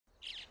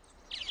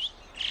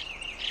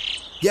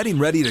Getting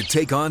ready to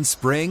take on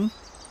spring?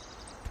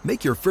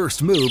 Make your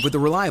first move with the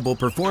reliable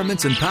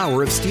performance and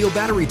power of Steel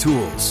battery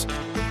tools.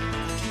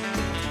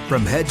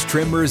 From hedge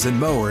trimmers and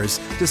mowers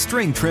to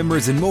string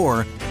trimmers and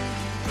more,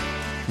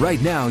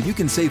 right now you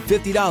can save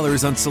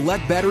 $50 on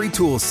select battery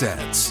tool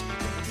sets.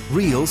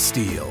 Real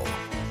Steel.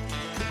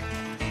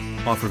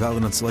 Offer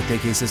valid on select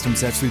AK system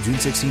sets through June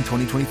 16,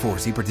 2024.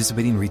 See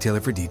participating retailer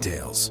for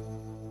details.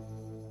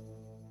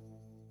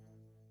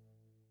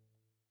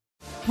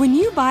 When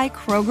you buy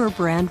Kroger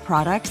brand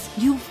products,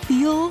 you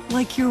feel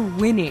like you're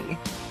winning.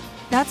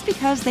 That's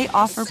because they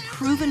offer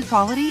proven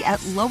quality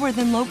at lower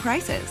than low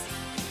prices.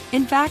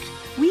 In fact,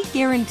 we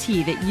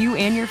guarantee that you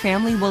and your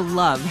family will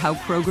love how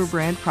Kroger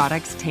brand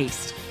products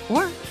taste,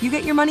 or you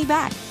get your money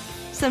back.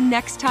 So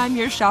next time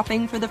you're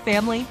shopping for the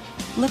family,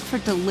 look for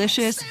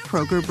delicious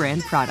Kroger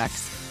brand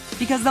products,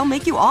 because they'll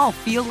make you all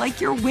feel like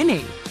you're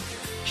winning.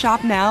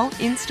 Shop now,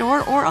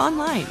 in-store, or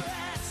online.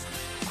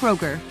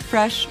 Kroger,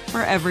 fresh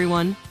for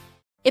everyone.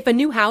 If a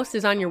new house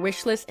is on your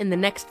wish list in the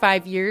next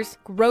 5 years,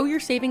 grow your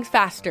savings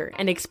faster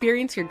and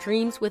experience your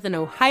dreams with an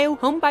Ohio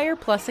Homebuyer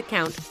Plus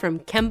account from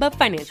Kemba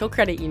Financial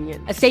Credit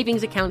Union. A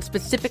savings account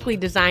specifically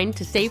designed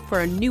to save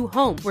for a new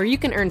home, where you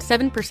can earn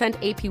 7%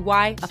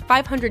 APY,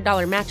 a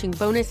 $500 matching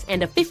bonus,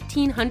 and a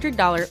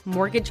 $1,500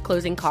 mortgage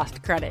closing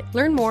cost credit.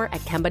 Learn more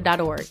at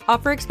Kemba.org.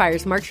 Offer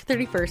expires March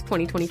 31st,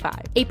 2025.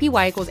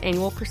 APY equals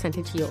annual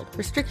percentage yield.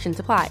 Restrictions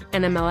apply.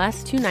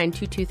 NMLS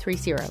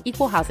 292230.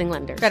 Equal housing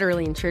lender.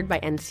 Federally insured by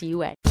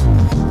NCUA.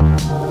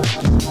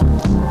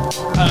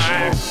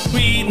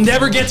 We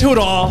never get to it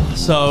all,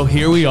 so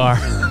here we are.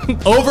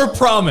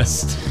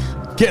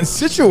 Overpromised. Getting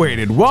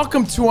situated.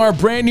 Welcome to our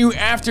brand new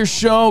after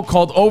show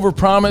called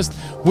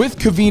Overpromised with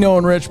Covino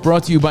and Rich,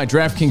 brought to you by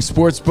DraftKings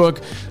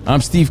Sportsbook.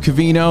 I'm Steve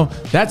Covino.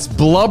 That's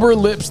Blubber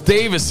Lips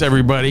Davis,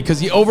 everybody, because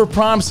he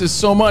overpromises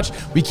so much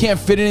we can't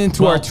fit it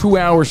into our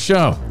 2-hour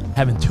show.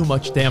 Having too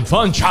much damn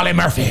fun, Charlie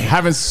Murphy.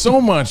 Having so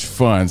much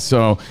fun.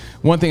 So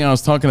one thing I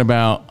was talking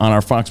about on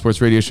our Fox Sports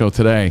radio show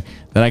today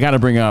that I got to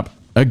bring up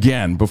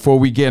again before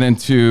we get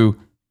into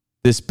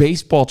this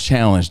baseball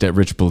challenge that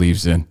Rich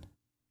believes in.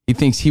 He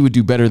thinks he would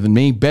do better than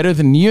me, better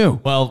than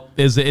you. Well,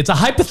 it's a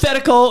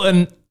hypothetical,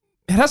 and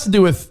it has to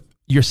do with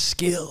your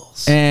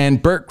skills.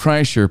 And Bert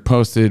Kreischer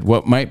posted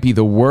what might be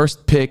the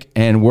worst pick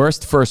and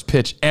worst first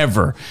pitch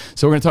ever.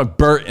 So we're going to talk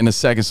Bert in a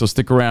second, so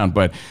stick around.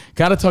 But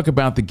got to talk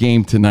about the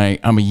game tonight.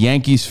 I'm a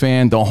Yankees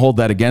fan. Don't hold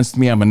that against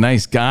me. I'm a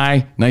nice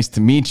guy. Nice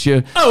to meet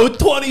you. Oh,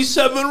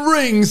 27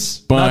 rings.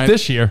 But not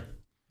this year.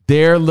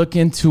 They're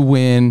looking to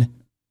win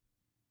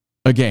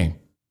a game.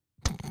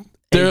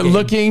 They're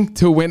looking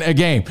to win a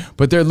game,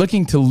 but they're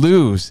looking to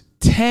lose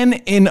 10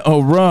 in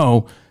a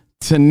row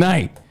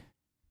tonight.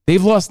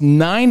 They've lost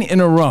 9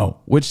 in a row,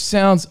 which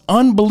sounds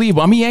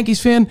unbelievable. I'm a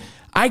Yankees fan.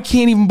 I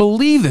can't even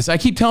believe this. I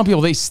keep telling people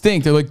they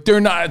stink. They're like,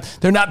 they're not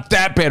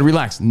that bad.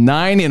 Relax.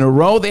 9 in a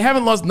row. They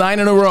haven't lost 9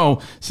 in a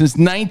row since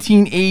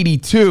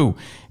 1982.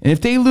 And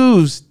if they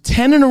lose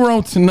 10 in a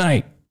row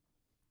tonight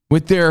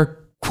with their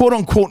quote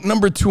unquote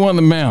number 2 on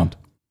the mound,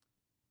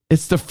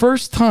 it's the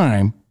first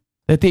time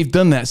that they've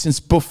done that since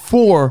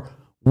before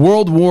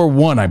World War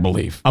I, I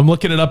believe. I'm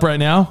looking it up right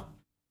now.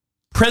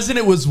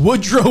 President was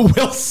Woodrow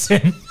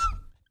Wilson.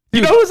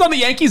 You know who was on the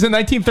Yankees in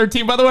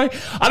 1913, by the way?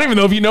 I don't even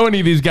know if you know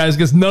any of these guys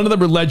because none of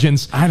them are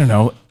legends. I don't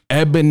know.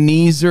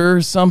 Ebenezer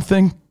or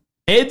something?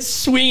 Ed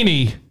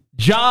Sweeney.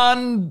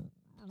 John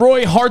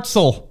Roy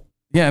Hartzell.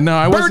 Yeah, no,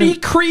 I Bertie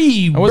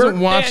Cree. I wasn't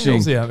watching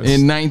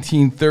in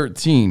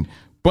 1913.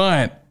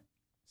 But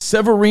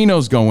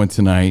Severino's going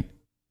tonight.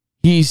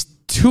 He's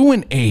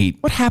 2-8.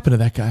 What happened to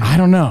that guy? I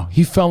don't know.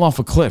 He fell off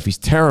a cliff. He's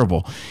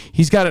terrible.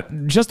 He's got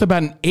just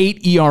about an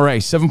 8 ERA,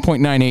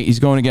 7.98. He's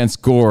going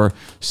against Gore,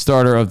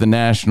 starter of the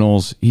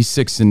Nationals. He's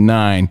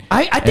 6-9.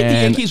 I think the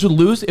Yankees would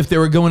lose if they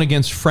were going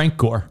against Frank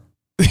Gore.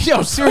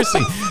 Yo,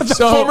 seriously. The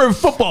former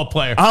football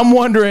player. I'm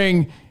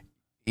wondering,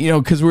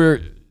 because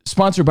we're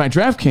sponsored by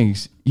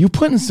DraftKings, you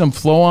putting some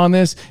flow on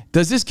this?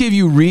 Does this give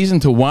you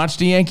reason to watch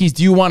the Yankees?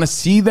 Do you want to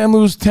see them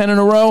lose 10 in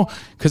a row?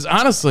 Because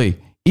honestly,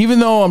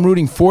 even though I'm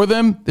rooting for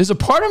them, there's a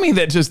part of me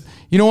that just,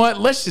 you know what?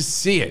 Let's just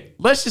see it.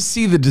 Let's just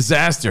see the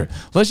disaster.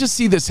 Let's just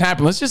see this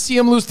happen. Let's just see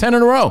them lose 10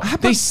 in a row.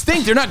 They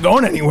stink. They're not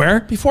going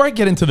anywhere. Before I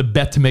get into the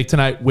bet to make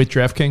tonight with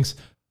DraftKings,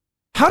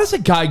 how does a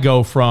guy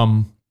go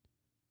from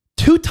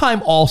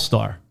 2-time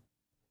All-Star?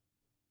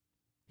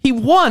 He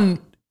won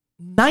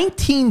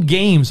 19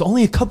 games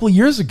only a couple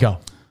years ago.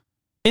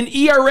 An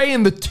ERA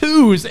in the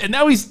 2s, and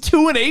now he's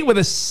 2-8 with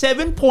a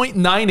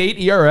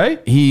 7.98 ERA.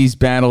 He's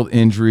battled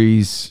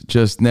injuries,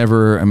 just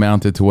never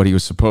amounted to what he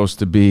was supposed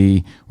to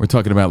be. We're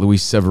talking about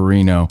Luis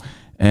Severino,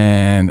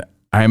 and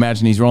I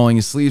imagine he's rolling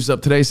his sleeves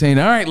up today saying,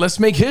 all right, let's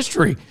make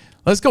history.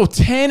 Let's go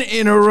 10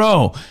 in a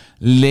row.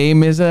 Les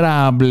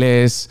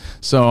Miserables.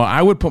 So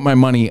I would put my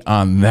money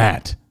on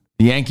that.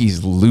 The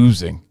Yankees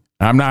losing.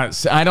 I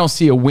don't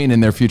see a win in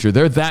their future.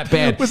 They're that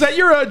bad. Was that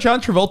your John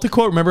Travolta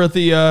quote? Remember at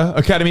the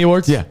Academy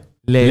Awards? Yeah.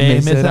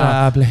 Les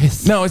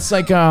Miserables. No, it's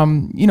like,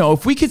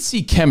 if we could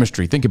see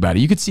chemistry, think about it.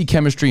 You could see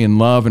chemistry in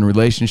love and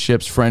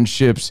relationships,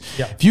 friendships.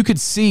 Yeah. If you could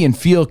see and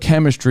feel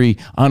chemistry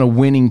on a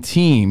winning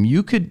team,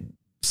 you could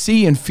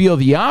see and feel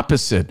the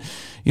opposite.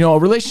 A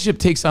relationship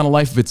takes on a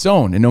life of its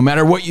own, and no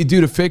matter what you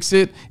do to fix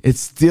it, it's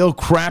still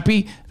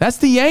crappy. That's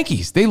the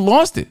Yankees. They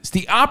lost it. It's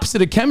the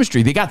opposite of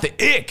chemistry. They got the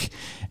ick.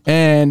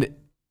 And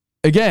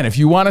again, if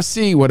you want to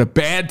see what a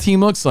bad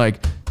team looks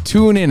like,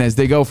 tune in as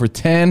they go for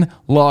 10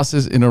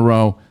 losses in a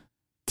row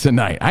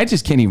tonight. I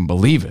just can't even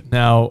believe it.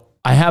 Now,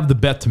 I have the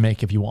bet to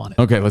make if you want it.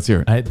 Okay, let's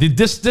hear it.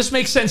 This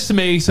makes sense to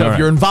me. So All if right.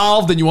 you're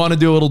involved and you want to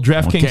do a little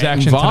DraftKings Get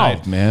action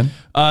involved, tonight,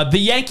 man. The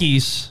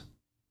Yankees,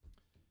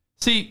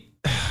 see,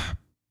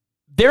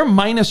 they're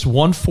minus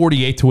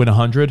 148 to win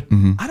 100.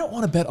 I don't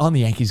want to bet on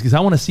the Yankees because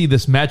I want to see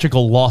this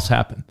magical loss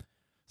happen.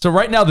 So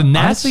right now, the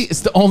Nats... Honestly,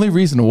 it's the only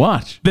reason to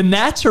watch. The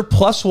Nats are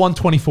plus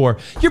 124.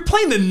 You're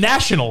playing the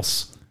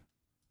Nationals.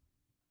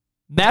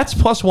 Nats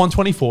plus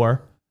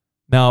 124.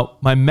 Now,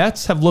 my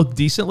Mets have looked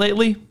decent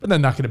lately, but they're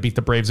not going to beat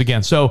the Braves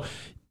again. So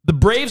the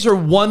Braves are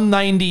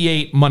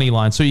 198 money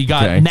line. So you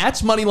got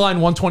Nats money line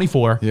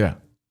 124. Yeah.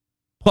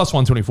 Plus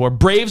 124.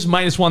 Braves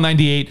minus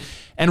 198.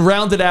 And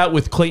rounded out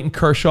with Clayton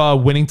Kershaw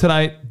winning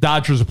tonight.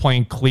 Dodgers are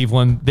playing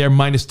Cleveland. They're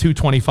minus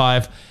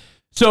 225.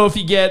 So if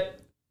you get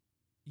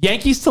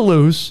Yankees to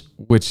lose,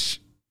 which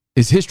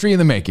is history in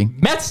the making.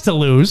 Mets to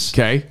lose.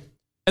 Okay.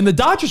 And the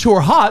Dodgers, who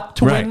are hot,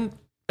 to win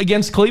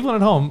against Cleveland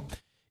at home.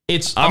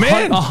 It's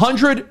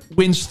 100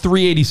 wins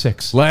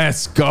 386.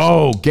 Let's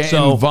go. Get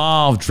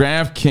involved.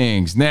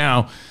 DraftKings.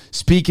 Now,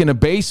 speaking of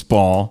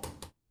baseball,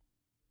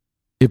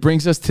 it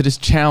brings us to this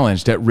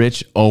challenge that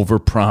Rich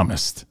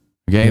overpromised.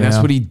 Okay, that's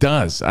what he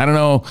does. I don't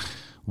know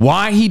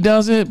why he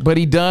does it, but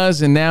he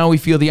does, and now we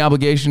feel the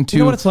obligation to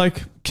You know what it's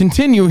like?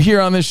 Continue here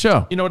on this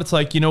show. You know what it's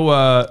like? I know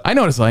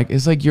what it's like.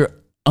 It's like you're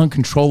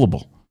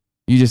uncontrollable.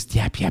 You just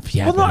yap.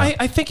 Well, no,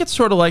 I think it's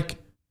sort of like,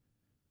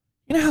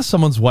 you know how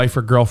someone's wife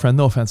or girlfriend,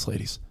 no offense,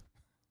 ladies,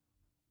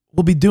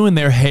 will be doing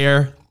their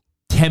hair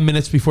 10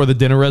 minutes before the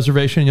dinner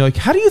reservation. You're like,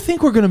 how do you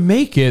think we're going to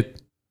make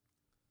it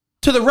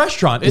to the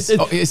restaurant?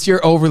 It's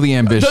you're overly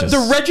ambitious.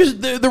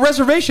 The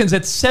reservation's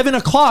at 7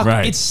 o'clock.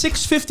 Right. It's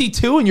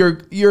 6:52 and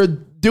you're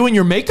doing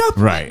your makeup?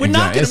 Right. We're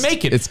not going to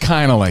make it. It's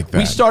kind of like that.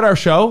 We start our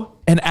show,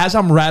 and as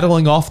I'm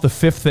rattling off the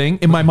fifth thing,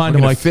 in my mind,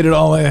 I'm like, fit it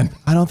all in.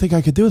 I don't think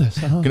I could do this.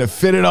 Going to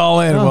fit it all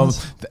in. Well,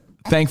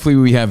 thankfully,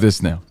 we have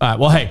this now. All right.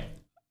 Well, hey,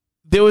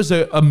 there was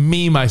a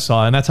meme I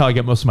saw, and that's how I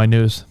get most of my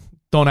news.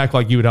 Don't act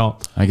like you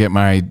don't. I get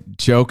my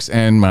jokes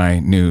and my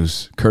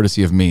news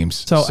courtesy of memes.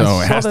 So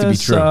it has to be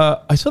true.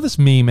 I saw this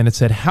meme, and it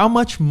said, how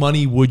much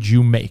money would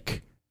you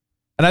make?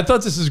 And I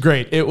thought this is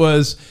great. It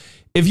was,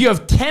 if you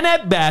have 10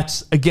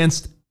 at-bats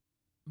against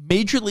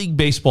Major League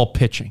Baseball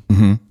pitching,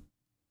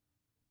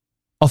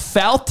 a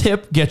foul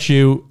tip gets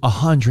you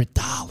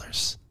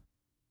 $100.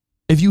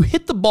 If you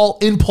hit the ball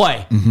in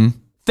play,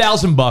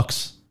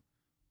 $1,000.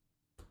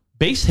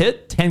 Base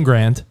hit, 10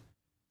 grand.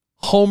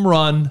 Home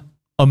run,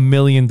 $1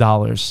 million.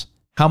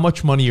 How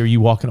much money are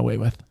you walking away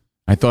with?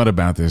 I thought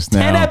about this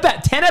now.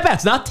 10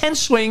 at-bats, not 10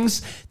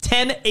 swings,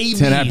 10 ABs.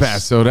 10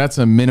 at-bats. So that's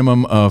a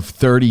minimum of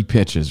 30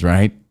 pitches,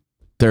 right?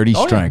 30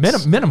 strikes.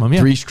 Yeah, minimum, yeah.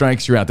 3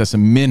 strikes, you're out. That's a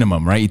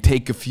minimum, right? You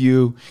take a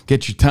few,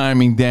 get your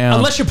timing down.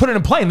 Unless you put it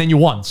in play and then you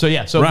won. So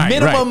yeah,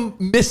 minimum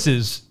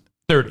misses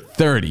 30.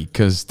 30,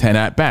 because 10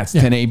 at-bats,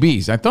 10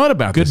 ABs. I thought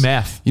about this. Good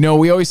math. You know,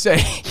 we always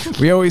say,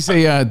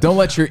 don't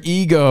let your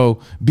ego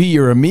be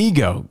your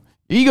amigo.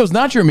 Ego's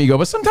not your amigo,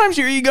 but sometimes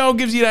your ego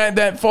gives you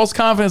that false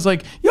confidence,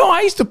 like, yo,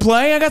 I used to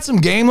play. I got some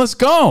game. Let's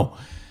go.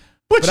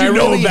 But you I know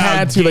really about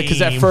had to,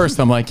 because at first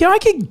I'm like, yeah, I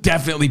could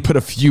definitely put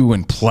a few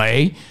in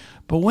play.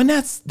 But when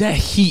that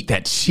heat,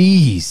 that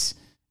cheese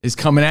is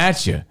coming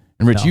at you,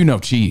 and Rich, you know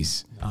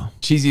cheese. No.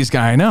 Cheesiest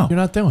guy I know. You're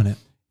not doing it.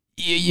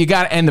 You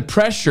got, and the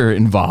pressure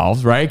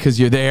involved, right? Because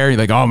you're there, you're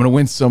like, oh, I'm going to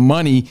win some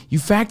money. You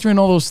factor in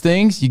all those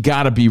things, you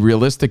got to be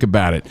realistic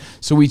about it.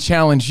 So we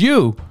challenge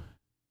you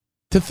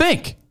to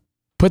think.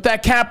 Put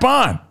that cap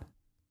on.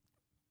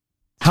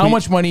 How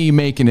much money are you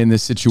making in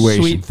this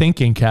situation? Sweet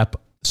thinking, Cap.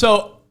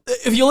 So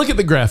if you look at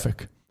the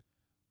graphic,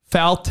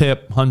 foul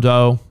tip,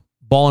 hundo,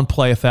 ball in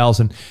play,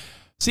 1,000.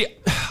 See,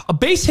 a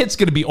base hit's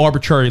going to be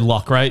arbitrary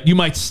luck, right? You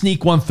might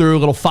sneak one through a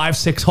little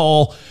 5-6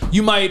 hole.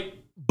 You might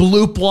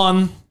bloop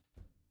one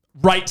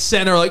right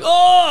center, like,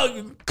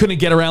 oh, couldn't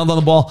get around on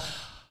the ball.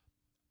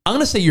 I'm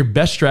going to say your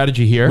best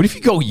strategy here. What if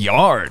you go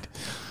yard?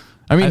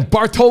 I mean,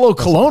 Bartolo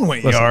Colon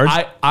went yard.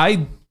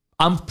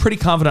 I'm pretty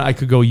confident I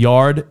could go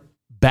yard,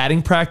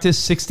 batting practice,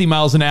 60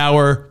 miles an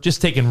hour,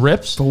 just taking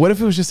rips. But what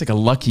if it was just like a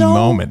lucky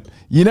moment?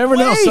 You never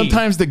know.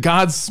 Sometimes the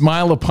gods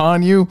smile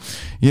upon you,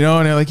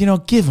 and they're like,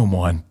 give him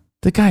one.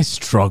 The guy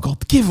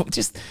struggled. Give him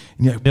just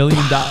 $1 million.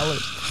 All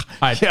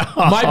right.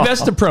 My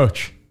best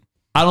approach,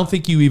 I don't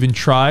think you even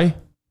try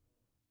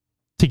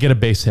to get a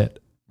base hit.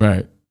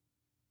 Right.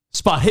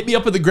 Spot, hit me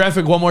up with the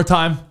graphic one more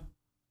time.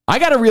 I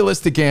got a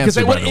realistic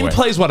answer. Because in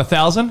play is what,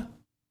 1,000?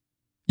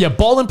 Yeah,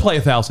 ball and play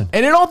 1,000.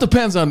 And it all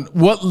depends on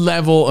what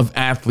level of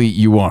athlete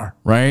you are,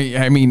 right?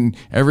 I mean,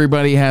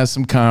 everybody has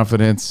some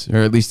confidence, or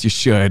at least you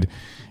should.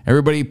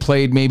 Everybody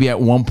played maybe at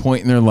one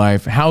point in their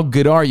life. How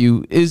good are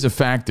you is a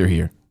factor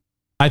here.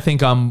 I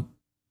think I'm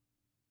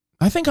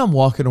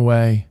walking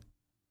away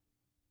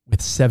with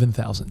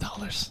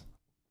 $7,000.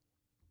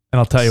 And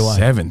I'll tell you why.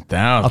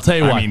 7,000. I'll tell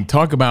you why. I mean,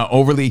 talk about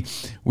overly.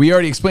 We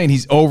already explained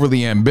he's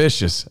overly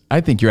ambitious.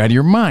 I think you're out of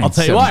your mind. I'll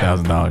tell you why.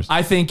 $7,000.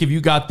 I think if you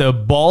got the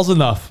balls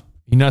enough,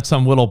 you're not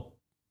some little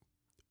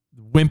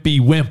wimpy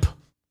wimp.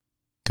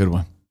 Good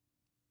one.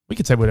 We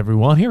could say whatever we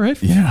want here,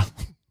 right? Yeah.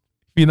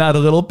 You're not a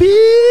little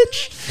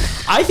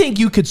bitch. I think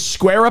you could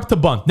square up to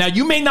bunt. Now,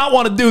 you may not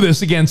want to do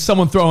this against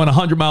someone throwing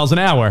 100 miles an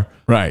hour.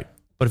 Right.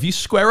 But if you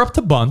square up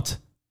to bunt,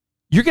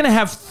 you're going to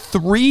have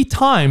 3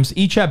 times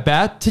each at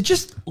bat to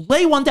just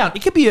lay one down.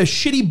 It could be a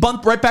shitty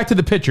bunt right back to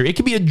the pitcher. It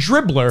could be a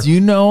dribbler. Do you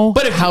know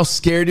But if- how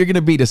scared you're going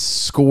to be to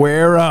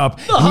square up?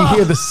 And you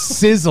hear the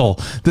sizzle.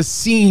 The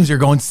seams are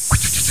going.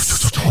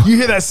 You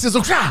hear that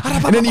sizzle.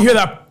 And then you hear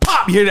that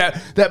pop. You hear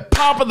that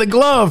pop of the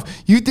glove.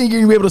 You think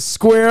you're going to be able to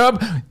square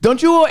up?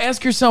 Don't you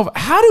ask yourself,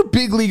 how do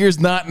big leaguers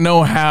not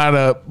know how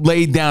to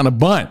lay down a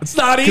bunt? It's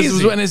not easy.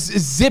 Because when it's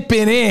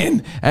zipping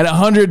in at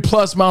 100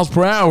 plus miles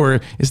per hour,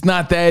 it's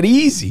not that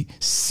easy.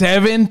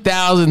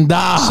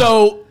 $7,000.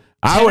 So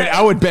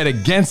I would bet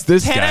against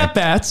this 10 guy. at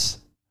bats.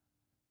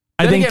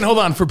 I think, again, hold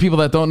on, for people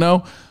that don't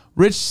know,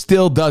 Rich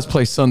still does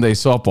play Sunday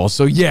softball.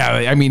 So,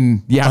 yeah, I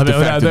mean, you have to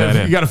factor that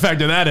in. You got to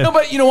factor that in. No,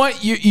 but you know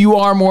what? You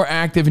are more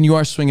active and you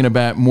are swinging a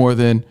bat more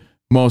than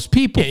most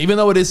people. Yeah, even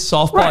though it is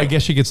softball, Right. I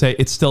guess you could say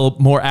it's still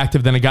more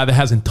active than a guy that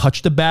hasn't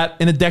touched a bat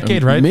in a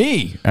decade, right?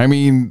 Me. I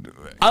mean,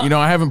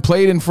 I haven't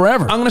played in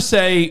forever. I'm going to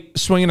say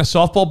swinging a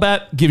softball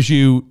bat gives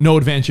you no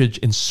advantage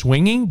in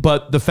swinging,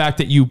 but the fact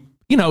that you're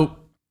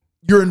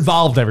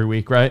involved every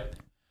week, right?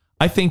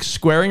 I think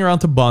squaring around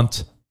to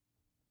bunt,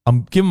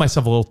 I'm giving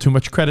myself a little too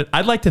much credit.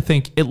 I'd like to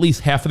think at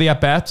least half of the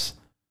at-bats,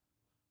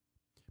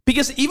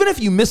 because even if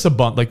you miss a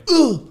bunt,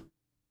 you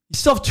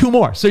still have 2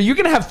 more. So you're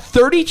going to have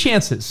 30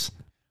 chances.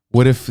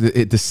 What if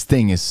the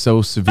sting is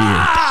so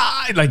severe?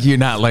 Like you're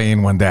not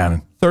laying one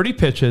down. 30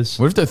 pitches.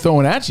 What if they're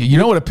throwing at you? You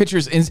know what a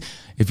pitcher's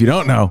if you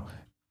don't know,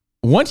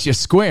 once you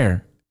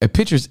square, a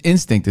pitcher's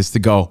instinct is to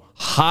go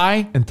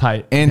high And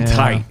tight. and Yeah.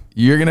 tight.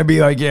 You're going to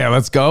be like, yeah,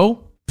 let's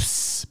go.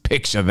 Psst,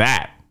 picture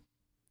that.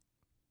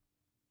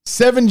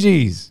 7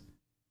 G's.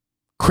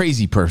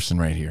 Crazy person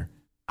right here.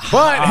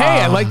 But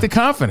hey, I like the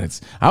confidence.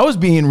 I was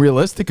being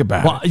realistic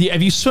about Well, it.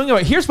 if you swing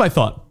away, here's my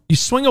thought. You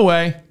swing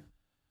away, I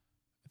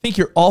think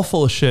you're all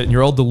full of shit and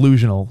you're all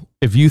delusional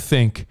if you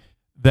think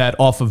that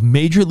off of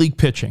major league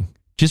pitching,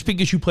 just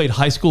because you played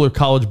high school or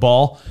college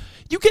ball,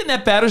 you get in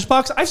that batter's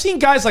box. I've seen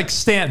guys like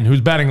Stanton,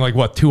 who's batting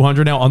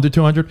 200 now, under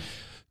 200.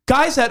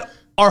 Guys that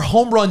are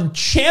home run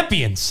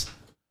champions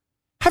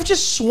have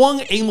just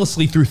swung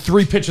aimlessly through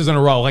 3 pitches in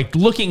a row,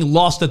 looking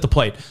lost at the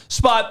plate.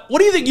 Spot, what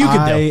do you think you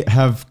could do? I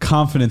have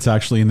confidence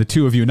actually in the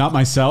 2 of you, not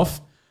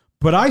myself,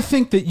 but I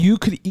think that you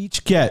could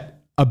each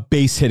get a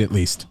base hit at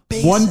least.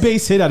 One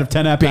base hit out of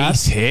 10 at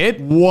bats. Base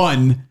hit?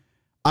 One.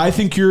 I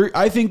think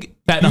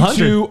Batting you 100.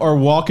 two are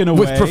walking away.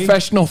 With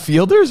professional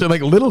fielders or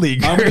little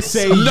leaguers? I'm going to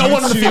say No you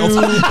one in the field.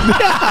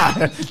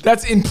 two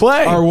That's in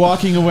play. are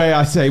walking away.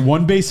 I say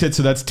 1 base hit,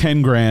 so that's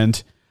 10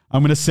 grand.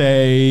 I'm going to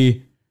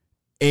say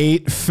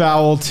 8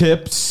 foul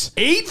tips.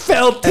 8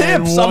 foul And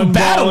tips. 1 I'm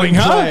battling,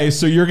 ball in huh? play.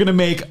 So you're going to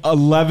make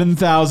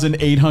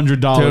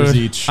 $11,800 Dude,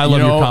 each. I love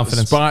your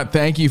confidence. Spot,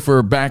 thank you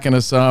for backing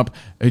us up.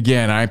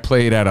 Again, I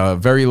played at a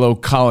very low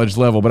college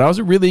level, but I was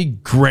a really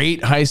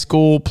great high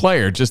school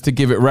player, just to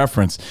give it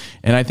reference.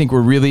 And I think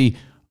we're really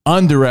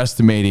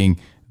underestimating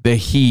the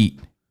heat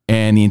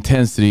and the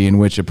intensity in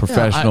which a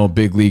professional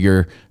big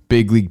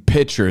league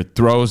pitcher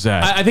throws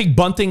at. I think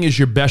bunting is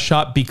your best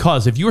shot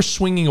because if you're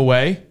swinging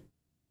away,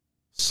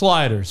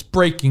 sliders,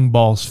 breaking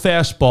balls,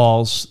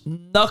 fastballs,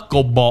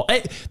 knuckleball.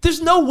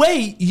 There's no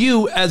way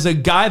you, as a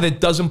guy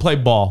that doesn't play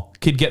ball,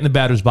 could get in the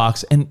batter's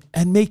box and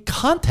make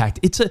contact.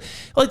 It's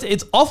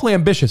awfully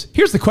ambitious.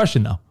 Here's the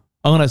question, though.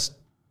 I'm going to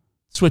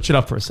switch it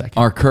up for a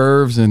second. Are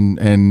curves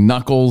and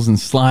knuckles and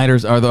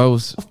sliders, are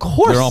those? Of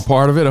course. They're all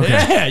part of it? Okay.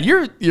 Yeah,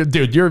 you're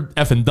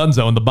effing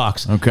dunzo in the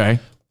box. Okay.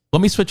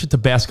 Let me switch it to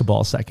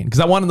basketball a second because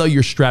I want to know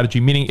your strategy.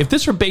 Meaning, if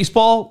this were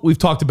baseball, we've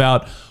talked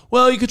about,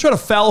 well, you could try to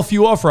foul a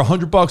few off for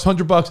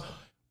 $100.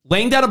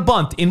 Laying down a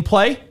bunt in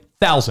play,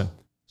 1,000.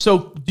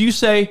 So do you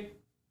say,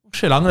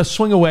 shit, I'm going to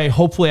swing away.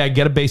 Hopefully I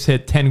get a base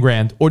hit, 10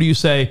 grand. Or do you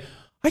say,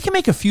 I can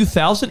make a few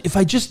thousand if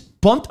I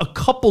just bunt a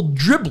couple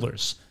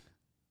dribblers?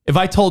 If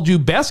I told you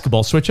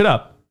basketball, switch it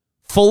up.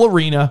 Full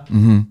arena,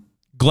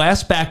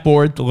 glass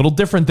backboard, a little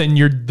different than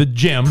the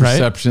gym, right?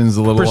 Perception's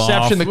a little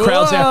Perception, off. the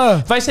crowd's out.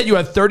 If I said you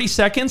had 30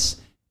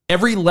 seconds,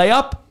 every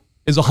layup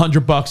is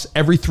 $100.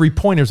 Every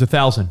 3-pointer is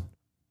 1,000.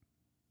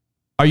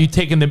 Are you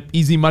taking the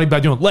easy money by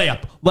doing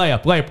layup?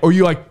 Or are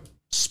you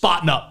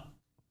spotting up?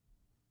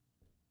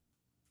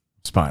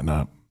 Spotting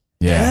up.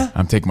 Yeah,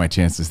 I'm taking my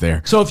chances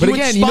there. So if but you would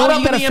again, spot what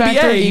up in the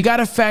factor? NBA You got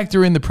to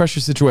factor in the pressure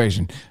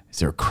situation. Is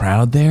there a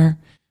crowd there?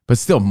 But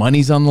still,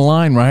 money's on the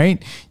line,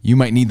 right? You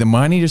might need the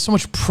money. There's so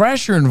much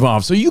pressure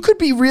involved. So you could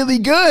be really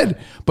good,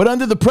 but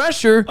under the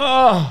pressure,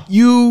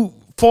 you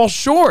fall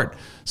short.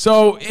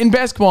 So in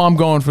basketball, I'm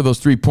going for those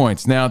 3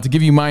 points. Now, to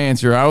give you my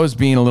answer, I was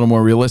being a little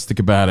more realistic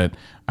about it.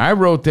 I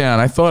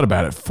thought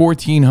about it,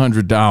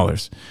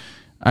 $1,400.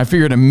 I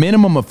figured a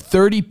minimum of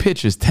 30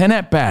 pitches, 10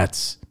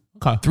 at-bats,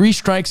 3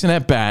 strikes and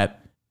at-bat.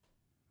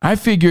 I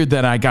figured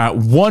that I got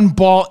 1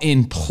 ball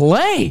in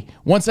play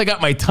once I got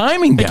my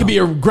timing down. It could be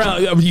a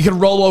ground. You can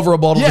roll over a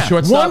ball to the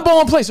shortstop. 1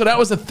 ball in play. So that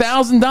was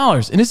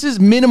 $1,000. And this is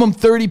minimum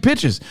 30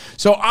 pitches.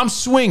 So I'm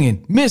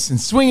swinging, missing.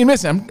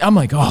 I'm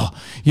like,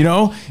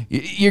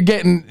 you're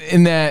getting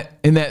in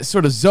that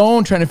sort of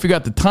zone, trying to figure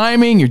out the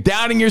timing. You're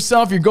doubting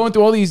yourself. You're going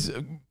through all these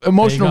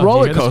emotional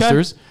roller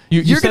coasters.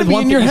 You're going to be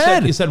in your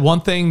head. You said one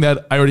thing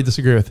that I already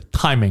disagree with.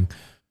 Timing.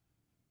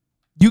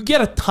 You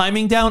get a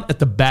timing down at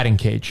the batting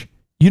cage.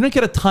 You don't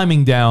get a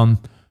timing down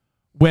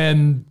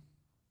when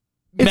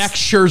Max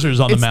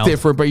Scherzer's on the mound. It's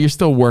different, but you're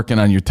still working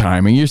on your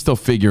timing. You're still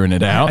figuring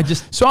it out.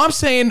 So I'm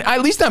saying,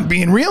 at least I'm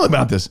being real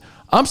about this.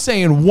 I'm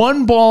saying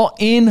 1 ball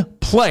in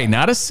play,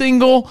 not a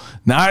single,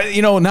 not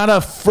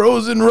a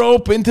frozen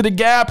rope into the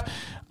gap.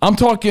 I'm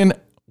talking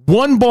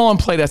 1 ball in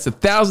play. That's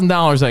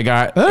 $1,000 I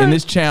got in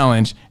this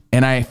challenge,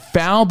 and I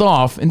fouled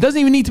off. And doesn't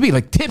even need to be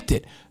tipped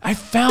it. I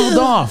fouled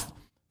off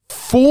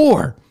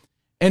 4.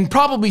 And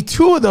probably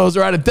 2 of those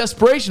are out of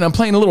desperation. I'm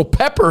playing a little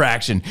pepper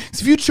action.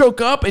 So if you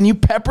choke up and you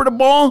pepper the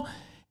ball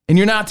and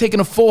you're not taking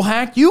a full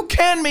hack, you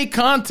can make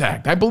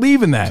contact. I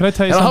believe in that. Can I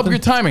tell you It'll something?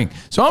 help your timing.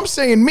 So I'm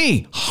saying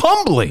me,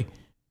 humbly,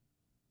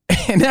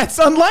 and that's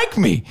unlike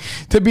me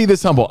to be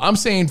this humble. I'm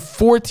saying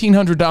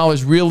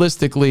 $1,400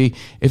 realistically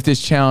if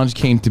this challenge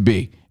came to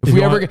be. If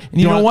we ever, and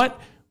you know what?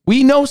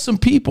 We know some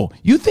people.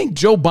 You think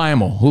Joe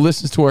Beimel, who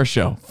listens to our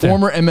show,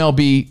 former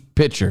MLB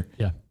pitcher,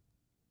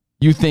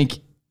 you think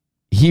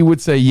he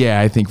would say,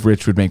 I think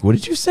Rich would make, what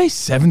did you say,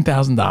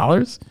 $7,000?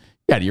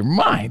 You're out of your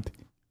mind.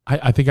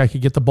 I think I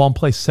could get the ball in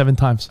play 7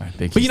 times.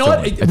 But you know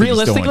what?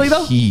 Realistically,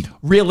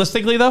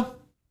 though,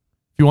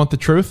 if you want the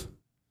truth,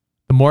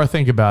 the more I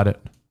think about it,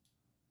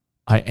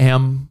 I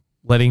am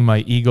letting my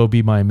ego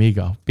be my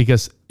amigo.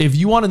 Because if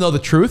you want to know the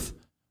truth,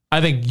 I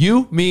think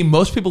you, me,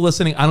 most people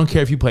listening, I don't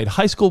care if you played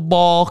high school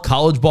ball,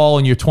 college ball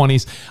in your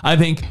 20s. I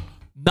think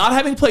not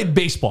having played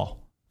baseball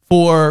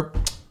for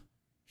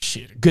a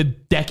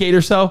good decade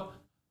or so,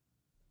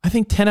 I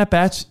think 10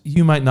 at-bats,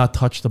 you might not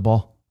touch the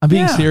ball. I'm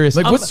being serious.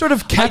 What sort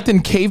of Captain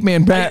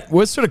Caveman bat,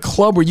 what sort of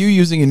club were you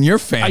using in your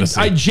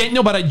fantasy? I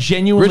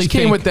genuinely Rich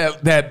came with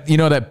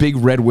that big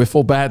red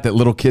wiffle bat that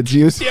little kids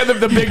use. Yeah,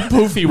 the big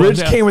poofy one.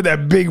 Rich came with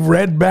that big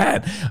red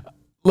bat.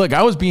 Look,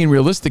 I was being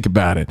realistic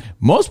about it.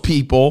 Most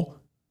people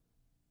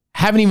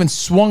haven't even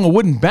swung a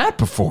wooden bat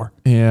before.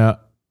 Yeah.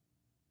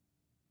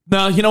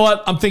 Now, you know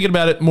what? I'm thinking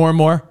about it more and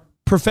more.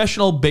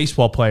 Professional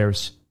baseball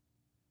players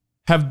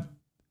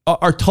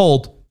are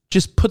told,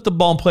 just put the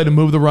ball in play to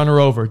move the runner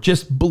over.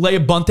 Just lay a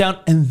bunt down,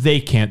 and they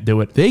can't do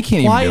it. They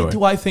can't even do it. Why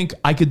do I think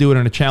I could do it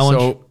in a challenge?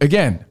 So,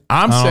 again,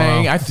 I'm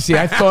saying, I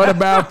thought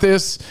about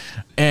this,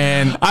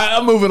 and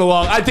I'm moving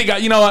along. I think,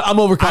 I'm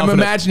overconfident. I'm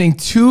imagining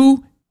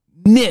 2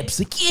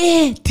 nips,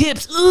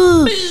 tips,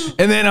 ooh.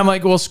 And then I'm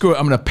like, well, screw it.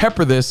 I'm going to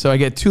pepper this, so I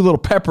get 2 little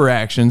pepper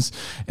actions,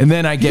 and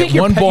then I get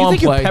 1 ball in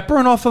play. You're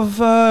peppering off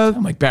of...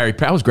 I'm like Barry.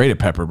 I was great at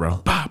pepper,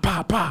 bro. Bah,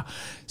 bah, bah.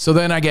 So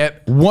then I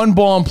get 1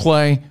 ball in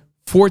play,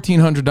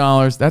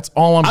 $1,400. That's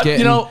all I'm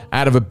getting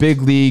out of a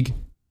big league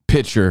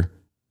pitcher.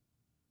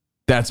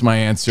 That's my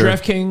answer.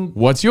 DraftKings.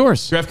 What's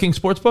yours? DraftKings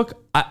Sportsbook.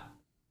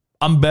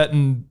 I'm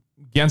betting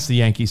against the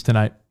Yankees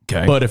tonight.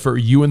 Okay. But if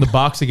you in the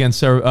box against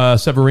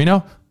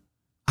Severino,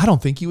 I don't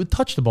think you would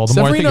touch the ball. The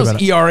more I think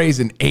about it. ERA is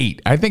an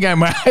 8. I think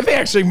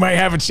actually might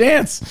have a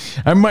chance.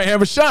 I might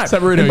have a shot.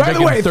 Severino, and by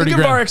the way, think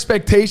of our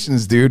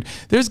expectations, dude.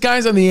 There's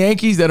guys on the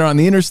Yankees that are on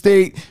the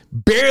interstate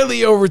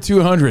barely over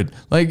 200.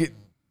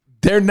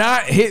 They're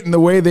not hitting the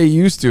way they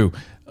used to.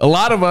 A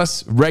lot of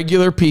us,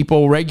 regular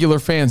people, regular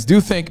fans, do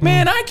think,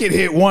 man, I could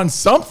hit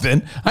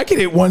 1-something. I could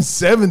hit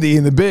 170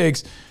 in the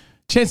bigs.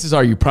 Chances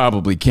are you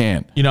probably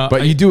can't.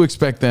 But you do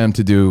expect them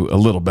to do a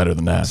little better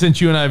than that.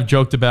 Since you and I have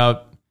joked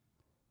about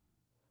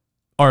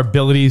our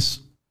abilities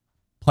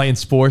playing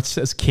sports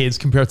as kids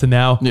compared to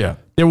now,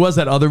 there was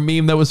that other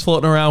meme that was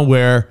floating around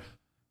where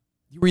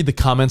you read the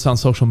comments on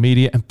social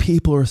media and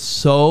people are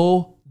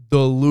so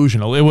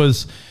delusional. It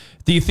was,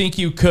 do you think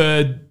you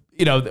could...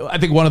 I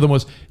think one of them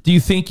was, do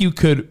you think you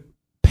could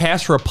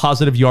pass for a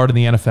positive yard in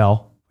the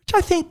NFL? Which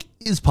I think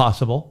is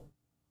possible.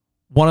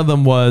 One of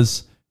them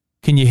was,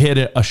 can you hit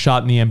a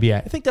shot in the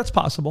NBA? I think that's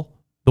possible.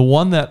 The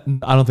one that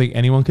I don't think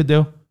anyone could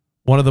do,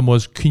 one of them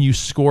was, can you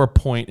score a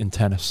point in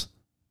tennis?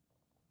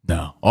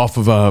 No. Off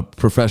of a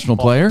professional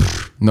player?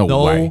 No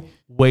way.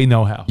 Way,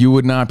 no how. You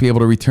would not be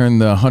able to return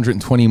the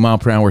 120 mile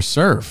per hour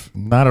serve.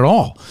 Not at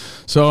all.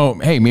 So,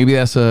 hey, maybe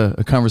that's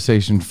a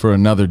conversation for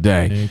another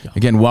day.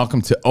 Again,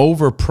 welcome to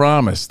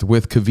Overpromised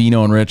with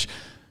Covino and Rich.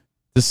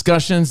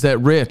 Discussions that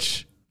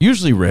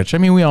usually Rich, I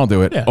mean, we all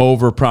do it,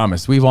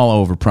 overpromised. We've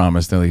all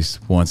overpromised at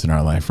least once in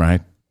our life,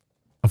 right?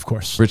 Of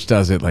course. Rich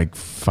does it like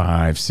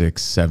 5,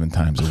 6, 7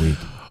 times a week.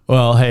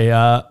 Well, hey,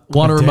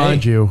 want to A day.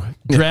 remind you,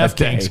 A day.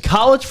 DraftKings,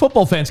 college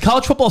football fans,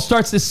 college football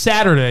starts this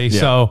Saturday,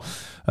 so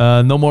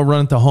no more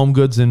running to Home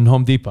Goods and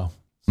Home Depot.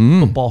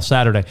 Football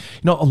Saturday.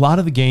 You know, a lot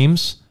of the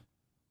games,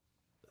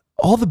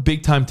 all the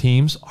big-time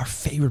teams are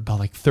favored by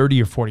like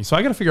 30 or 40. So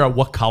I got to figure out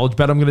what college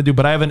bet I'm going to do,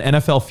 but I have an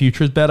NFL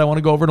futures bet I want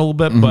to go over in a little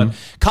bit. But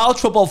college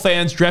football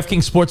fans,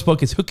 DraftKings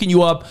Sportsbook is hooking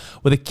you up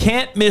with a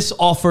can't-miss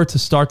offer to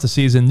start the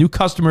season. New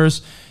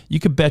customers, you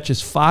could bet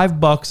just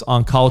 $5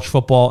 on college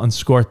football and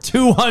score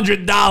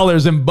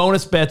 $200 in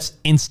bonus bets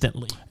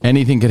instantly.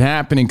 Anything could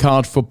happen in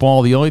college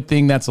football. The only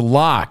thing that's a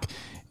lock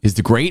is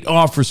the great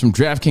offers from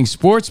DraftKings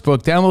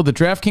Sportsbook. Download the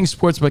DraftKings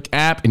Sportsbook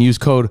app and use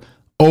code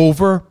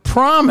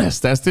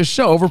Overpromised. That's this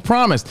show,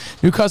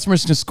 Overpromised. New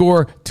customers can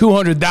score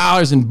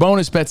 $200 in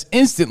bonus bets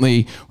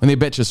instantly when they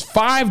bet just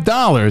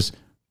 $5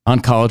 on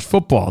college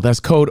football. That's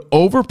code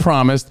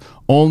Overpromised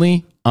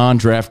only on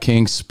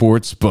DraftKings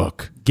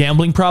Sportsbook.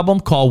 Gambling problem?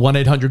 Call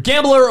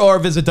 1-800-GAMBLER or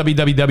visit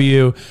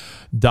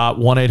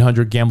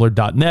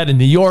www.1800gambler.net. In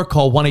New York,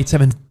 call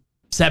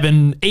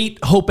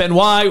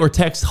 1-877-8-HOPE-NY or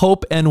text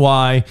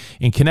HOPE-NY.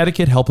 In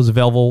Connecticut, help is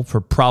available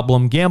for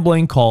problem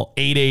gambling. Call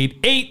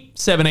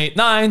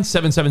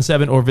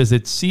 888-789-777 or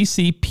visit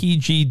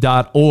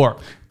ccpg.org.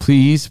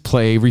 Please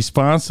play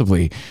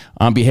responsibly.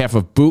 On behalf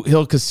of Boot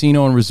Hill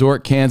Casino and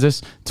Resort,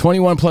 Kansas,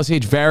 21 plus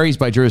age varies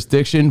by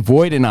jurisdiction,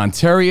 void in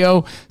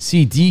Ontario.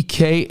 See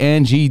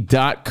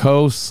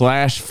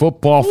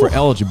dkng.co/football for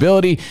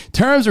eligibility,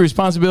 terms and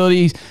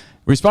responsibilities,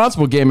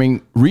 responsible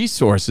gaming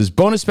resources.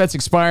 Bonus bets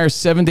expire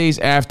 7 days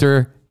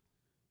after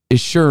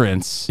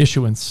issuance.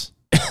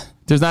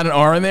 There's not an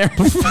R in there.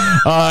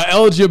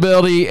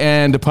 Eligibility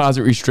and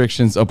deposit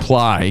restrictions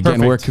apply. Again,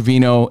 Perfect. we're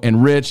Covino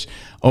and Rich,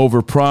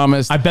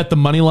 Overpromised. I bet the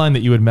money line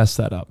that you would mess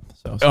that up.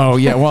 So Oh,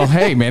 yeah. Well,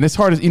 hey, man, it's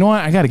hard. You know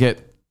what? I got to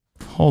get...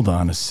 Hold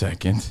on a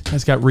second.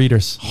 It's got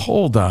readers.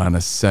 Hold on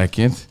a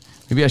second.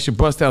 Maybe I should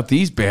bust out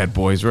these bad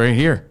boys right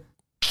here.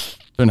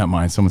 They're not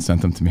mine. Someone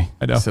sent them to me.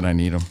 I know. Said I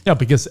need them. Yeah,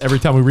 because every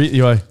time we read,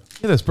 you're like,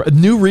 look at this.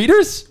 New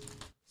readers?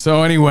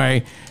 So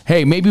anyway,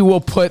 hey, maybe we'll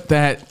put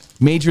that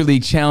Major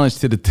League Challenge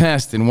to the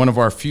test in one of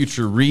our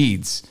future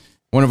reads,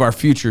 one of our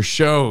future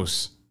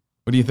shows.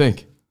 What do you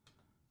think?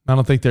 I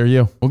don't think they're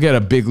you. We'll get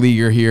a big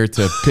leaguer here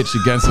to pitch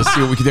against us,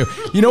 see what we can do.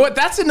 You know what?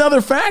 That's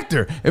another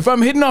factor. If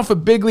I'm hitting off a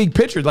big league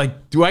pitcher,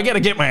 like, do I got to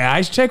get my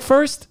eyes checked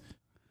first?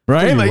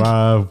 Right? Like,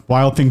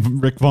 Wild Thing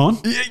Rick Vaughn?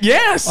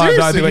 Yeah,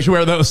 seriously. I think I should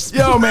wear those.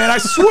 Yo, man, I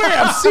swear,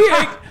 I'm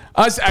seeing...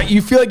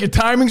 You feel like your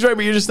timing's right,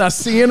 but you're just not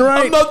seeing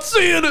right? I'm not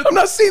seeing it. I'm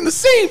not seeing the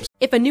seams.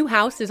 If a new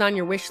house is on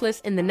your wish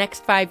list in the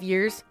next 5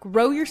 years,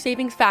 grow your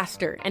savings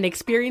faster and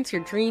experience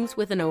your dreams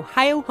with an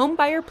Ohio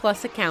Homebuyer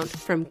Plus account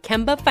from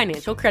Kemba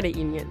Financial Credit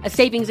Union. A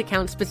savings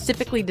account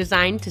specifically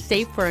designed to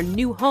save for a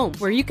new home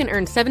where you can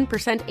earn 7%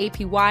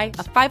 APY,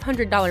 a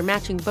 $500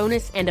 matching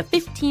bonus, and a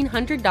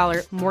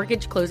 $1,500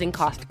 mortgage closing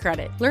cost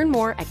credit. Learn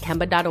more at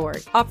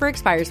Kemba.org. Offer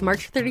expires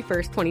March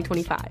 31st,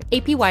 2025.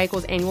 APY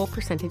equals annual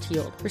percentage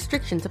yield.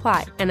 Restrictions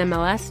apply.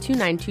 NMLS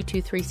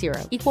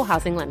 292230. Equal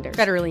housing lender.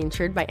 Federally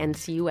insured by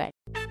NCUA.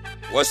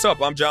 What's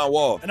up? I'm John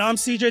Wall. And I'm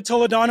CJ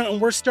Toledano,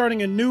 and we're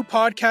starting a new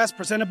podcast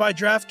presented by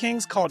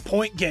DraftKings called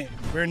Point Game.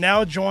 We're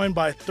now joined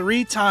by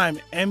 3-time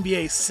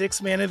NBA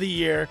Sixth Man of the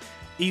Year,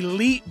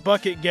 elite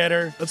bucket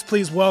getter. Let's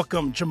please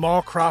welcome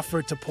Jamal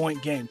Crawford to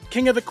Point Game.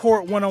 King of the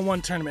Court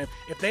one-on-one tournament.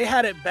 If they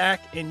had it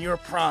back in your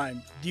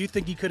prime, do you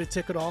think you could have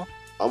took it all?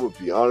 I'm going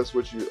to be honest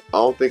with you. I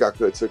don't think I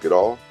could have took it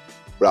all,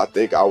 but I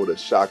think I would have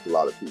shocked a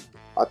lot of people.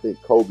 I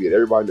think Kobe and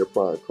everybody in their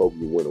prime, Kobe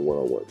would win a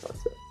one-on-one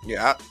contest.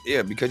 Yeah,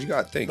 because you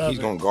got to think, he's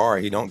going to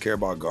guard. He don't care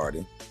about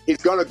guarding. He's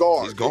going to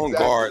guard. He's going to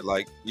guard.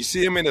 Like, you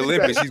see him in the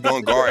Olympics, he's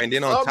going to guard. And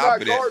then on top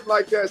of that. guarding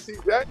like that,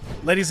 CJ.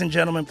 Ladies and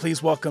gentlemen,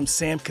 please welcome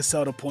Sam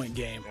Cassell to Point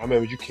Game. I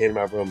remember you came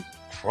out from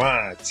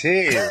crying,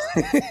 tears,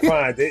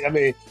 crying. I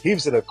mean, he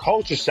was in a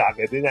culture shock.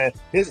 And then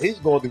he's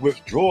going through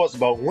withdrawals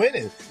about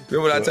winning.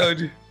 Remember what I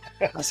told you?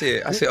 I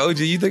said, OG,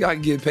 you think I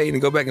can get paid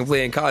and go back and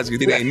play in college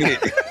because it ain't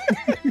it?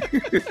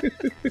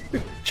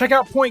 Check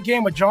out Point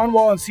Game with John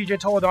Wall and CJ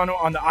Toledano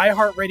on the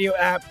iHeartRadio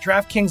app,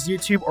 DraftKings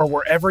YouTube, or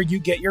wherever you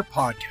get your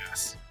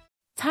podcasts.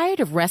 Tired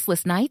of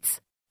restless nights?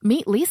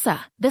 Meet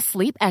Lisa, the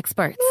sleep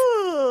experts.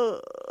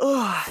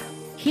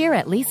 Here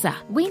at Lisa,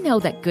 we know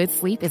that good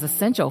sleep is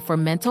essential for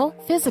mental,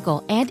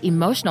 physical, and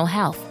emotional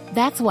health.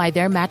 That's why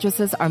their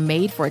mattresses are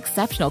made for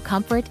exceptional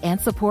comfort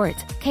and support,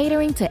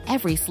 catering to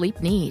every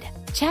sleep need.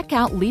 Check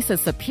out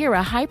Lisa's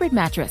Sapira Hybrid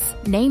Mattress,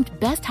 named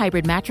Best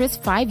Hybrid Mattress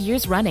 5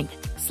 years running.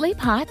 Sleep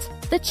hot?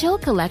 The Chill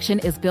Collection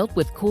is built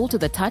with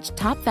cool-to-the-touch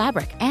top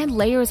fabric and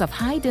layers of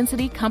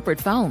high-density comfort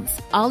foams,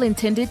 all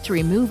intended to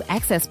remove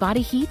excess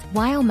body heat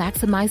while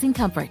maximizing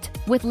comfort.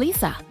 With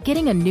Lisa,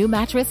 getting a new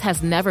mattress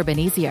has never been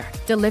easier.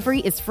 Delivery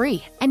is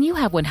free, and you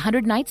have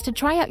 100 nights to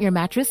try out your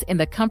mattress in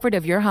the comfort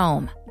of your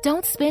home.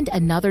 Don't spend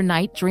another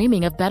night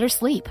dreaming of better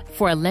sleep.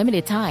 For a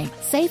limited time,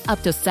 save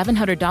up to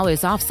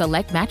 $700 off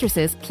select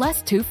mattresses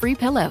plus 2 free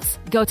pillows.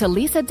 Go to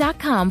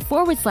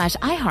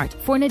lisa.com/iHeart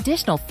for an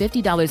additional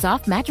 $50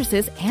 off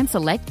mattresses and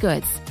select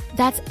goods.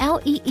 That's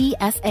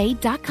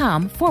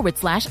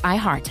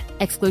LEESA.com/iHeart.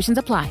 Exclusions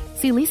apply.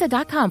 See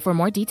Lisa.com for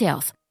more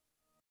details.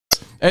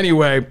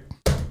 Anyway,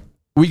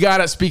 we got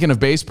to, speaking of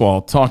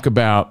baseball, talk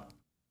about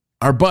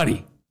our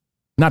buddy,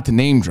 not to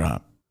name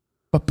drop,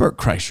 but Bert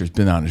Kreischer's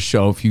been on the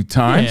show a few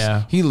times.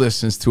 Yeah. He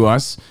listens to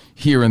us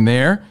here and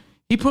there.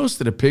 He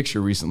posted a picture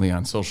recently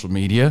on social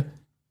media,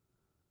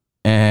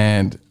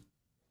 and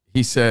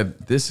he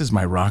said, "This is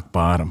my rock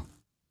bottom."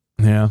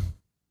 Yeah.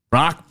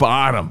 Rock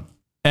bottom.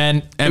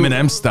 And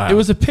Eminem style. It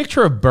was a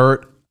picture of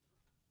Bert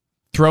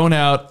throwing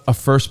out a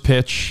first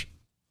pitch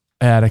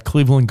at a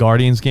Cleveland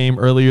Guardians game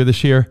earlier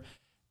this year.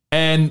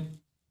 And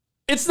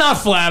it's not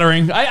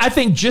flattering. I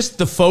think just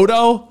the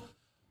photo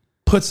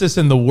puts this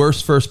in the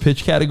worst first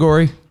pitch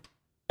category.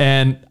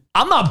 And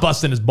I'm not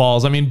busting his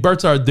balls. I mean,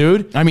 Bert's our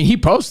dude. I mean, he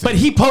posted But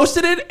he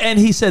posted it, and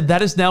he said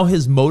that is now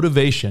his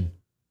motivation.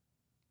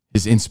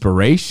 His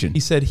inspiration. He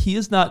said he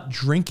is not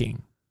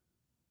drinking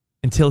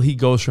until he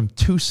goes from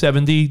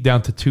 270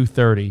 down to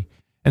 230.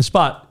 And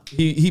Spot,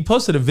 he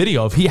posted a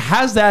video of he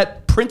has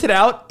that printed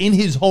out in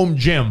his home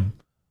gym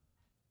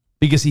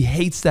because he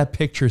hates that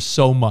picture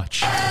so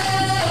much.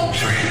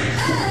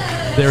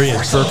 There he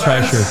is, Bert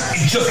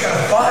Kreischer. You just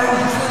gotta find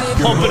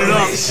pumping it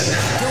up.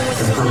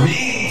 And for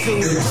me,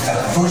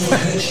 that first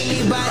pitch,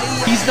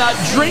 He's not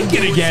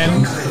drinking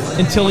again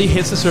until he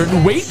hits a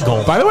certain weight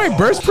goal. By the way,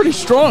 Bert's pretty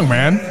strong,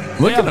 man.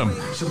 Look at him.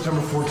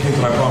 September 14th,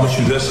 and I promise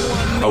you this,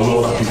 I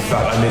will not be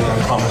fat. I made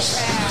that promise.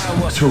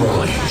 Too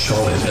early.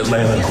 Charlotte,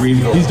 Atlanta,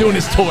 Greenville. He's doing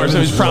his tour, so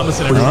he's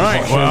promising everything. All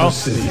right, well.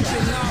 City,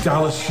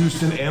 Dallas,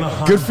 Houston,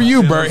 Anaheim. Good for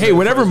you, Bert. Hey,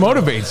 whatever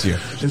motivates you.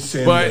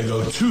 But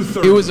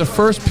it was a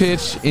first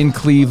pitch in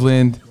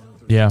Cleveland.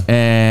 Yeah.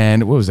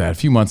 And what was that? A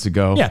few months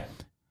ago. Yeah.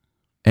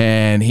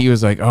 And he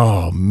was like,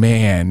 oh,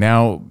 man.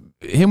 Now,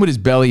 him with his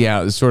belly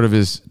out is sort of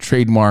his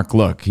trademark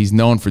look. He's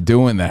known for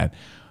doing that.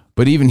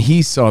 But even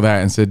he saw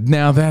that and said,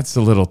 now that's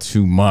a little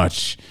too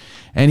much.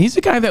 And he's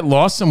a guy that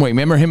lost some weight.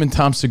 Remember him and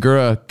Tom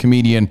Segura,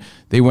 comedian,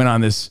 they went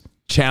on this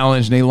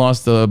challenge and they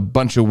lost a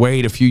bunch of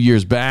weight a few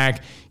years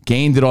back,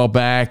 gained it all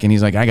back. And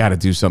he's like, I got to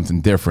do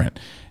something different.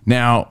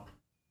 Now,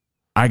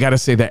 I got to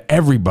say that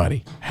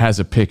everybody has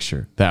a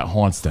picture that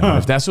haunts them.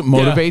 If that's what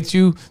motivates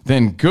you,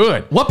 then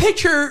good. What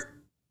picture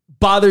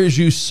bothers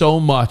you so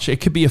much?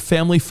 It could be a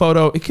family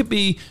photo. It could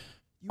be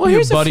well, your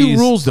here's buddies. a few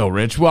rules, though,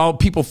 Rich. While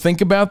people think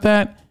about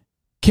that,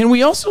 can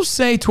we also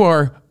say to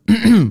our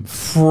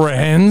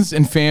friends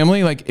and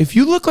family, like, if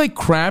you look like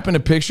crap in a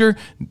picture,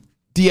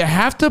 do you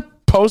have to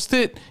post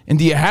it and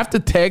do you have to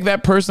tag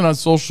that person on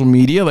social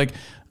media? Like,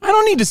 I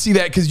don't need to see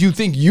that because you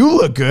think you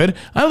look good.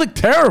 I look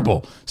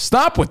terrible.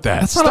 Stop with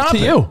that. That's Stop not up to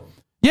you.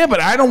 Yeah,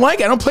 but I don't like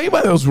it. I don't play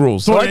by those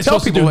rules. So What I are tell they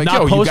supposed to people, do, like,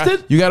 not yo, post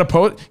it? you got to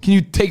post. Can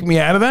you take me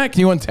out of that?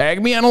 Can you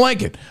untag me? I don't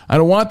like it. I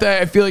don't want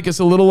that. I feel like it's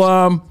a little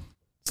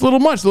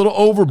much, a little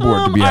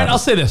overboard to be honest. I'll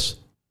say this.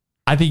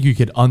 I think you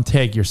could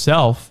untag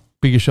yourself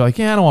because you're like,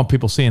 yeah, I don't want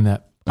people seeing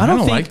that. I don't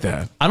think, like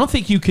that. I don't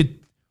think you could.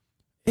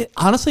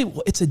 Honestly,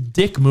 it's a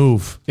dick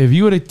move. If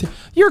you would,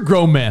 you're a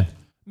grown man.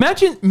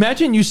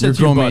 Imagine you said You're a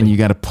to your grown buddy, man. You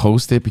got to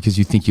post it because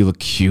you think you look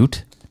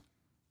cute.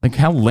 Like,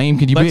 how lame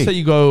could you be? Let's say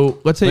you go.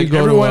 Let's say like you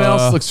go. everyone to,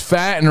 else looks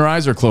fat and their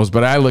eyes are closed,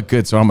 but I look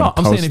good, so I'm gonna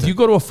I'm post saying it. if you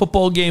go to a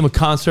football game, a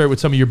concert with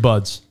some of your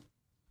buds,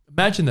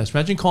 imagine this.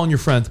 Imagine calling your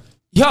friend,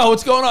 "Yo,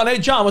 what's going on? Hey,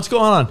 John, what's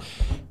going on?"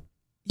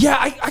 Yeah,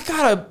 I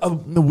got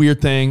a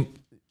weird thing.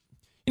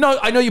 You know,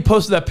 I know you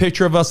posted that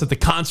picture of us at the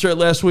concert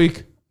last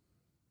week.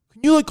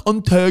 Can you like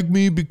untag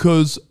me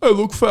because I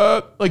look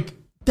fat? Like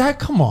that?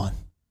 Come on.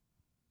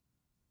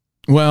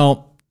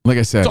 Well, like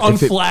I said, It's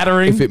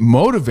unflattering. If it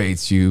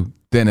motivates you,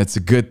 then it's a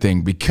good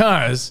thing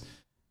because,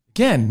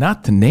 again,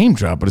 not to name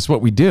drop, but it's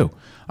what we do.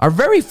 Our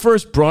very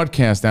first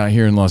broadcast out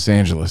here in Los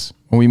Angeles,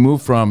 when we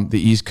moved from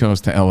the East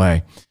Coast to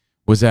LA,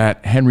 was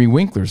at Henry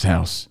Winkler's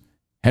house.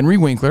 Henry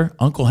Winkler,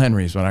 Uncle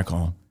Henry is what I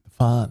call him.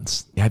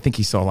 Fonz. Yeah, I think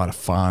he saw a lot of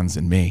Fonz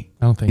in me.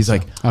 I don't think He's so.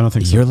 like, I don't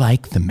think so. you're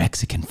like the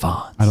Mexican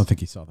Fonz. I don't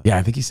think he saw that. Yeah,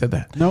 I think he said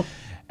that. Nope.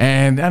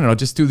 And I don't know,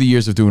 just through the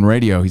years of doing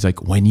radio, he's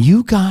like, when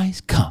you guys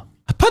come.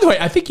 By the way,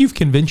 I think you've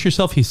convinced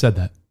yourself he said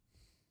that.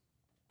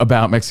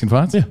 About Mexican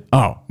Fonz? Yeah.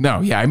 Oh,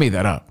 no, yeah, I made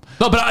that up.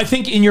 No, but I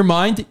think in your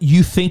mind,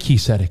 you think he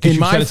said it. Because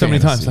you said it so many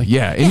times. Like,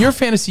 yeah. In your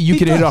fantasy, you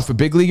could hit off a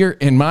big leaguer.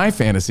 In my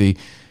fantasy,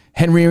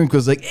 Henry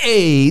Winkler's like,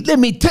 hey, let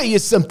me tell you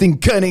something,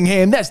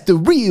 Cunningham. That's the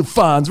real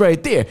Fonz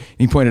right there. And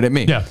he pointed at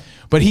me. Yeah.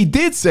 But he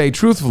did say,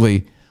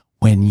 truthfully,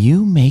 when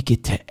you make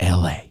it to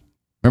LA,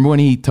 remember when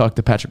he talked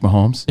to Patrick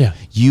Mahomes? Yeah.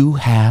 You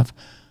have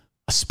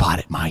a spot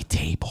at my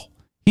table.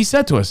 He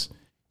said to us,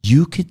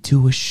 you could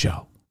do a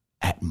show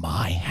at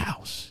my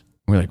house.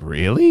 We're like,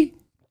 really?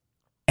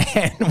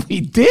 And we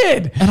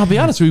did. And I'll be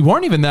honest, we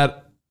weren't even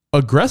that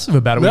aggressive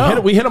about it.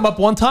 No. We hit him up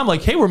one time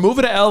like, hey, we're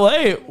moving to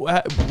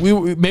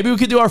LA. Maybe we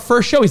could do our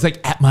first show. He's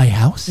like, at my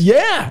house?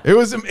 Yeah. It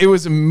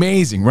was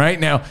amazing. Right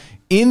now,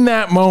 in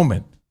that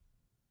moment,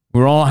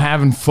 we're all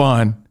having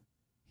fun.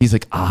 He's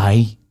like,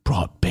 I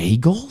brought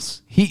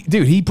bagels?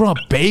 He brought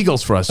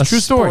bagels for us. True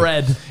story.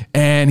 Spread.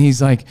 And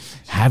he's like,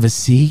 have a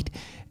seat.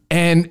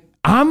 And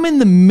I'm in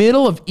the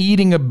middle of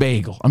eating a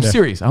bagel. I'm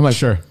serious. I'm like,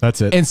 sure,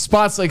 that's it. And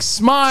Spot's like,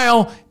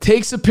 smile,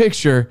 takes a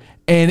picture,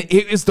 and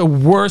it is the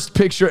worst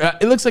picture.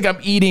 It looks like I'm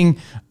eating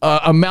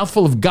a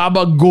mouthful of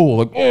gabagool.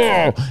 Like,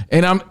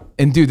 oh,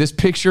 and dude, this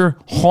picture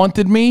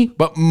haunted me,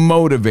 but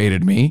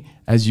motivated me,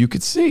 as you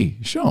could see.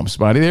 Show him,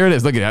 Spotty. There it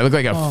is. Look at that. I look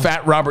like a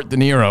fat Robert De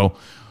Niro.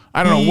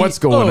 I don't know what's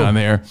going on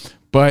there,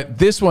 but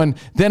this one.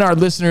 Then our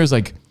listeners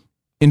like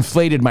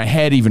inflated my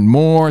head even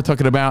more,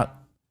 talking about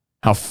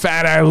how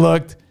fat I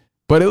looked.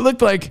 But it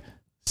looked like,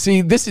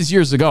 see, this is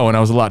years ago, and I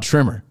was a lot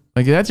trimmer.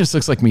 Like, that just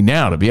looks like me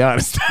now, to be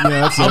honest.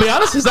 Yeah, I'll be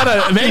honest, is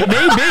that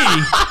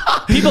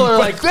maybe? People are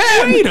like,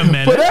 wait a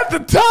minute. But at the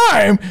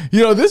time,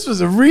 this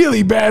was a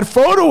really bad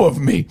photo of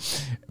me.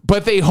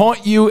 But they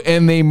haunt you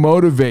and they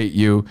motivate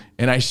you,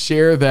 and I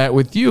share that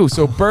with you.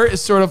 So Bert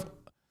is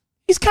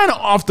he's kind of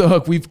off the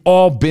hook. We've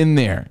all been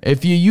there.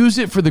 If you use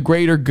it for the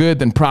greater good,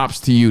 then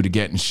props to you to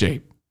get in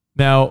shape.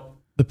 Now,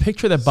 the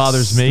picture that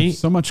bothers me.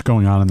 So much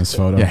going on in this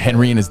photo. Yeah,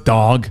 Henry and his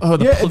dog. Oh,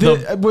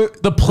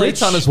 the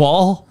plates on his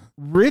wall.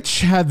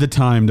 Rich had the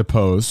time to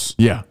pose.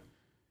 Yeah.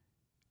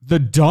 The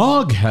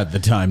dog had the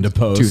time to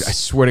pose. Dude, I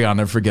swear to God, I'll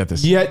never forget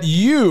this. Yet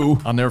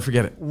I'll never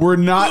forget it. Were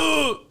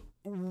not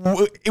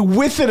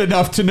with it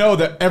enough to know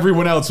that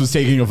everyone else was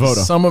taking a photo.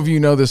 Some of you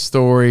know this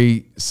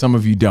story. Some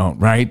of you don't,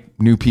 right?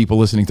 New people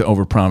listening to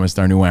Overpromised,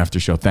 our new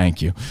after show.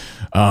 Thank you.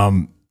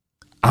 I'm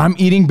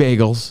eating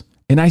bagels.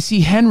 And I see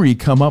Henry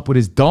come up with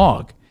his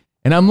dog.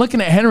 And I'm looking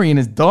at Henry and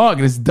his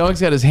dog's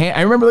got his hand.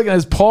 I remember looking at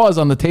his paws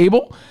on the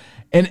table.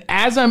 And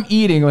as I'm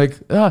eating,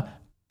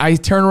 I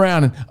turn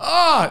around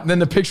and then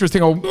the picture was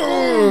taken,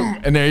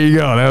 and there you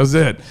go. That was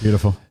it.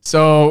 Beautiful.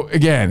 So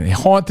again, it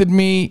haunted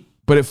me,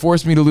 but it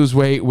forced me to lose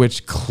weight,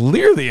 which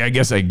clearly I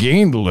guess I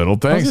gained a little.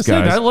 Thanks,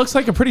 guys. That looks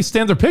like a pretty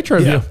standard picture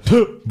of you.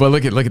 But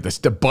look at this.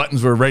 The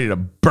buttons were ready to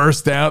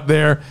burst out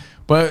there.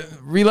 But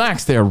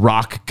relax there,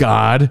 rock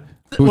god.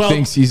 Who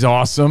thinks he's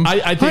awesome?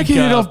 I think I can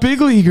get off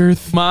big leaguer.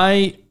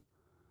 My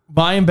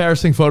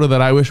embarrassing photo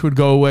that I wish would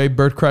go away,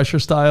 Bert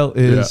Kreischer style,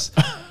 is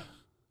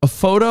a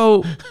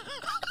photo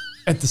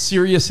at the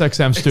Sirius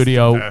XM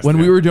studio when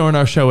we were doing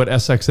our show at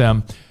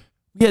SXM.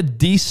 We had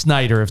Dee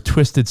Snider of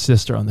Twisted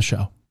Sister on the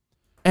show.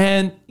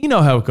 And you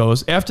know how it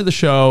goes. After the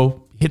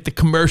show, hit the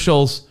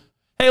commercials.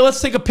 Hey,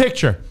 let's take a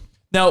picture.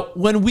 Now,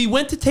 when we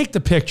went to take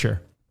the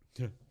picture,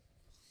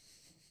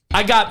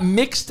 I got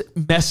mixed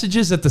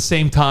messages at the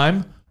same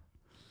time.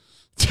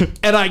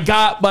 And I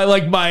got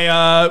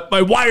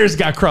my wires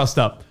got crossed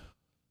up.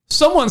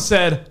 Someone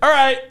said, all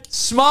right,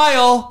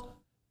 smile.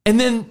 And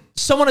then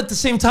someone at the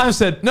same time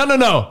said,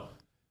 no.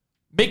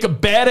 Make a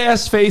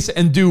badass face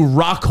and do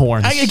rock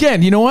horns.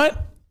 Again, you know what?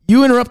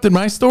 You interrupted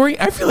my story.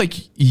 I feel like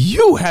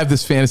you have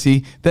this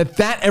fantasy that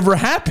ever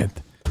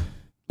happened.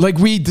 Like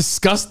we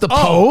discussed the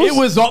pose. It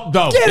was up.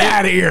 No, Get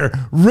out of here.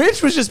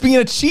 Rich was just being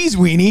a cheese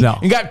weenie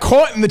and got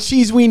caught in the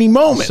cheese weenie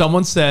moment.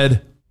 Someone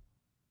said,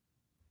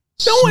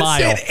 No one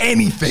said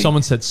anything.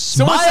 Someone said,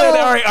 smile. Someone said,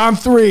 all right, I'm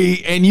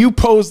 3, and you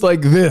posed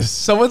like this.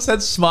 Someone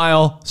said,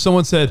 smile.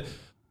 Someone said,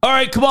 all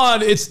right, come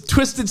on, it's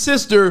Twisted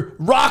Sister,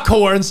 rock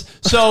horns.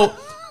 So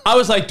I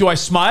was like, do I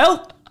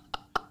smile?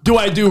 Do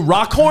I do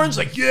rock horns?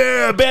 Like,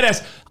 yeah,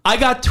 badass. I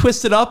got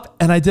twisted up,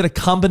 and I did a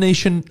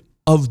combination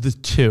of the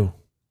two.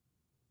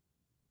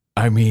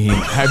 I mean,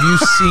 have you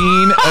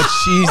seen a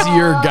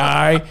cheesier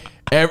guy?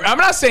 I'm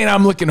not saying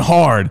I'm looking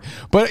hard,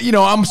 but,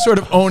 I'm sort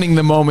of owning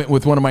the moment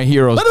with one of my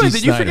heroes. By the way,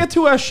 did you forget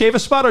to shave a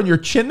spot on your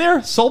chin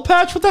there? Soul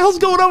patch? What the hell's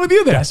going on with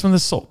you there? That's when the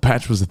soul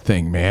patch was a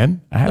thing,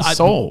 man. I have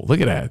soul.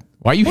 Look at that.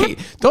 Why you hate?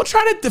 Don't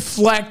try to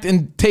deflect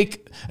and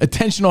take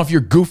attention off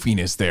your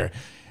goofiness there.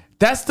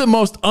 That's the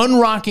most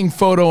unrocking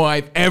photo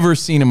I've ever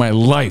seen in my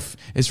life.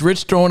 It's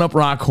Rich throwing up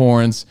rock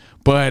horns,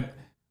 but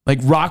like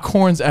rock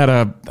horns at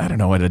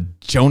a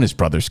Jonas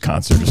Brothers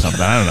concert or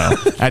something. I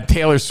don't know. At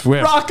Taylor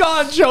Swift. Rock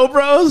on, Joe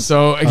Bros.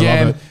 So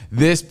again,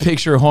 this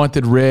picture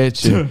haunted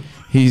Rich. And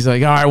he's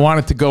like, I want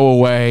it to go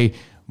away,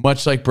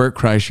 much like Bert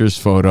Kreischer's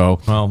photo.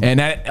 And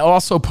that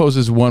also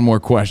poses one more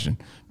question.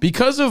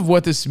 Because of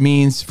what this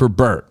means for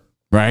Bert,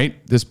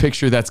 right? This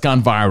picture that's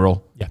gone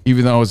viral,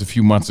 even though it was a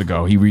few months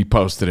ago, he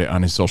reposted it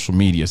on his social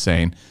media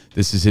saying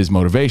this is his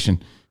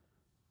motivation.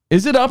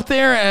 Is it up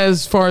there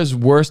as far as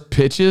worst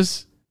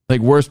pitches? Like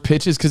worst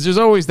pitches? Because there's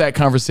always that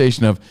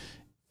conversation of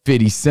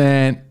 50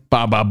 Cent,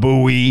 Baba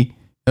Booey,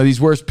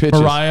 these worst pitches.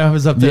 Mariah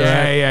was up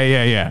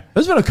there. Yeah.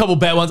 There's been a couple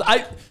bad ones.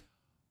 I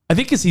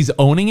think because he's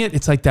owning it,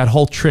 it's like that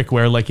whole trick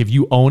where like if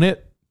you own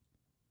it,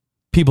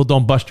 people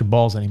don't bust your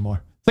balls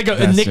anymore. It's like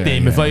a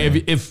nickname.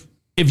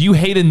 If you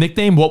hate a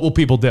nickname, what will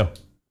people do?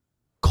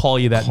 Call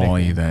you that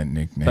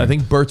nickname. So I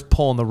think Bert's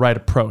pulling the right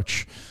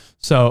approach.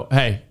 So,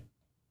 hey,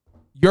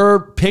 your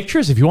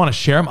pictures, if you want to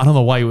share them, I don't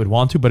know why you would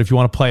want to, but if you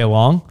want to play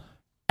along,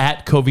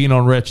 at Covino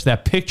and Rich,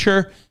 that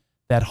picture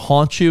that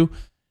haunts you.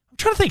 I'm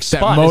trying to think,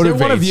 Spot. Is there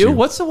one of you?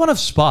 What's the one of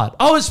Spot?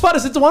 Oh, Spot,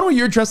 is it the one where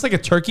you're dressed like a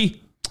turkey?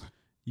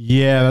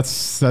 Yeah,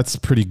 that's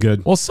pretty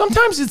good. Well,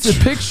 sometimes it's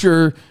a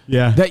picture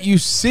that you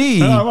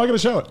see. I'm not going to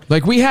show it.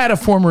 Like we had a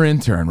former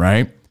intern,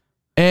 right?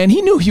 And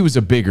he knew he was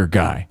a bigger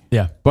guy.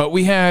 Yeah. But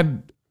we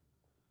had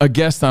a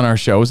guest on our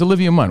show. It was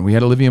Olivia Munn. We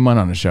had Olivia Munn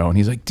on the show, and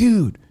he's like,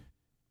 dude,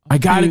 I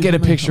got to get a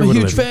picture with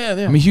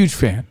Olivia. I'm a huge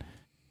fan.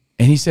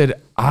 And he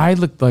said, I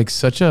looked like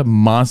such a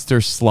monster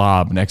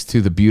slob next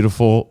to the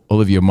beautiful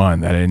Olivia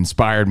Munn that it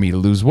inspired me to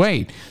lose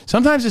weight.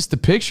 Sometimes it's the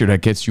picture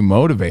that gets you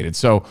motivated.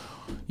 So,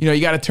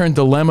 you got to turn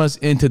dilemmas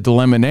into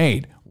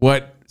dilemonade.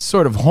 What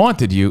sort of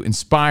haunted you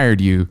inspired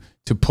you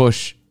to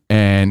push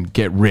and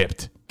get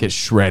ripped, get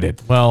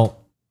shredded. Well,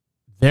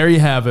 there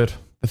you have it.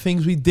 The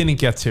things we didn't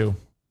get to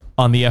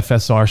on the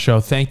FSR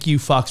show. Thank you,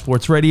 Fox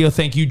Sports Radio.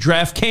 Thank you,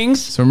 DraftKings.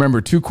 So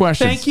remember, 2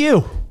 questions. Thank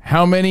you.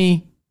 How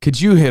many could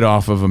you hit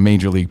off of a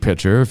major league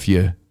pitcher if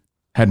you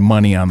had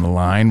money on the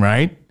line,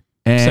 right?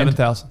 And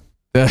 7,000.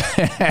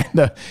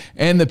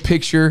 And the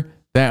picture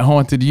that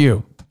haunted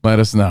you. Let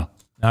us know.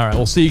 All right.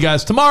 We'll see you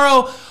guys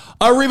tomorrow.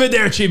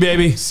 Arrivederci,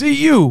 baby. See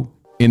you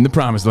in the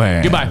promised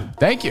land. Goodbye.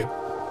 Thank you.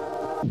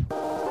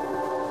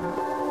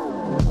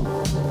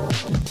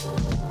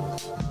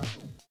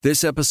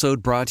 This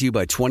episode brought to you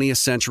by 20th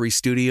Century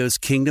Studios'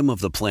 Kingdom of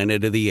the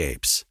Planet of the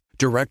Apes.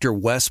 Director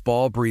Wes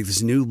Ball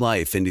breathes new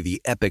life into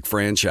the epic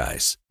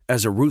franchise.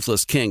 As a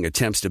ruthless king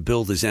attempts to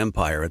build his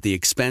empire at the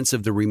expense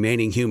of the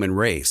remaining human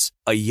race,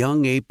 a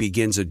young ape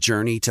begins a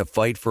journey to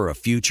fight for a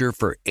future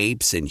for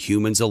apes and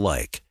humans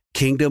alike.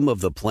 Kingdom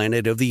of the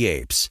Planet of the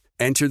Apes.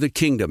 Enter the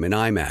kingdom in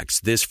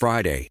IMAX this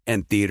Friday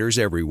and theaters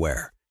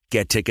everywhere.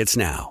 Get tickets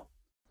now.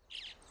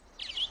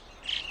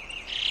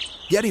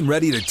 Getting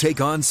ready to take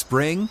on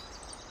spring?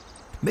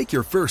 Make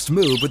your first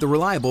move with the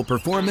reliable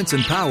performance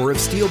and power of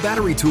Steel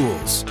battery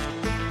tools.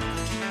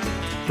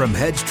 From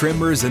hedge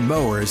trimmers and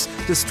mowers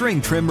to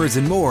string trimmers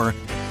and more,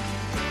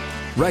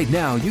 right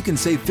now you can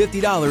save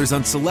 $50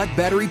 on select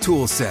battery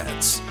tool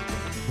sets.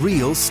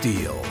 Real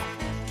Steel.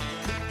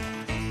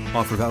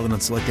 Offer valid on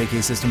select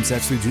AK system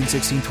sets through June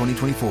 16,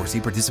 2024.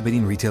 See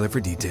participating retailer for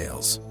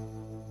details.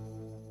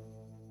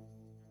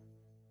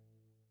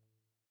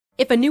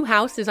 If a new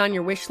house is on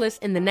your wish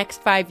list in the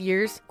next 5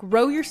 years,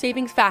 grow your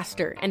savings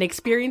faster and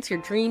experience your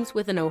dreams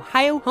with an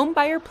Ohio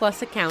Homebuyer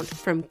Plus account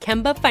from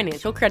Kemba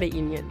Financial Credit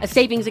Union. A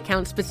savings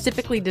account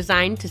specifically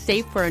designed to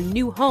save for a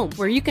new home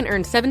where you can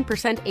earn 7%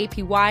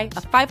 APY,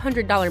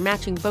 a $500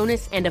 matching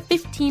bonus, and a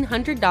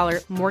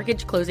 $1,500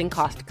 mortgage closing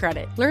cost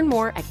credit. Learn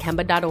more at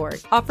Kemba.org.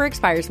 Offer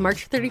expires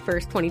March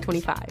 31st,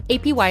 2025.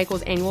 APY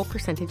equals annual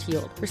percentage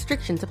yield.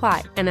 Restrictions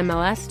apply.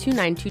 NMLS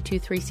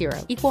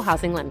 292230. Equal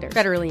housing lender.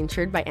 Federally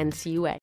insured by NCUA.